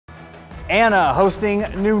Anna hosting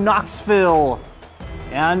New Knoxville.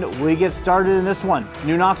 And we get started in this one.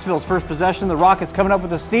 New Knoxville's first possession. The Rockets coming up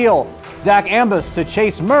with a steal. Zach Ambus to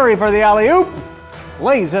Chase Murray for the alley-oop.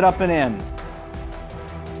 Lays it up and in.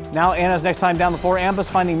 Now Anna's next time down the floor. Ambus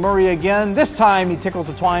finding Murray again. This time he tickles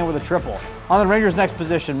the twine with a triple. On the Rangers' next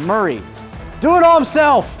position, Murray. Do it all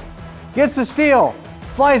himself. Gets the steal.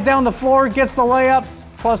 Flies down the floor, gets the layup,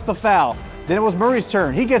 plus the foul. Then it was Murray's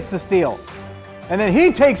turn. He gets the steal. And then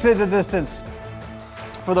he takes it the distance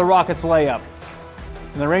for the Rockets layup.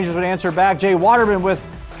 And the Rangers would answer back. Jay Waterman with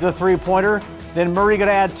the three-pointer. Then Murray going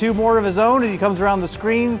to add two more of his own as he comes around the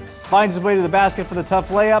screen, finds his way to the basket for the tough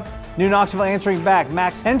layup. New Knoxville answering back.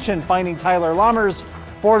 Max Henshin finding Tyler Lammers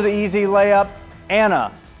for the easy layup.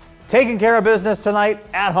 Anna taking care of business tonight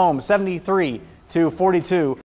at home, 73-42.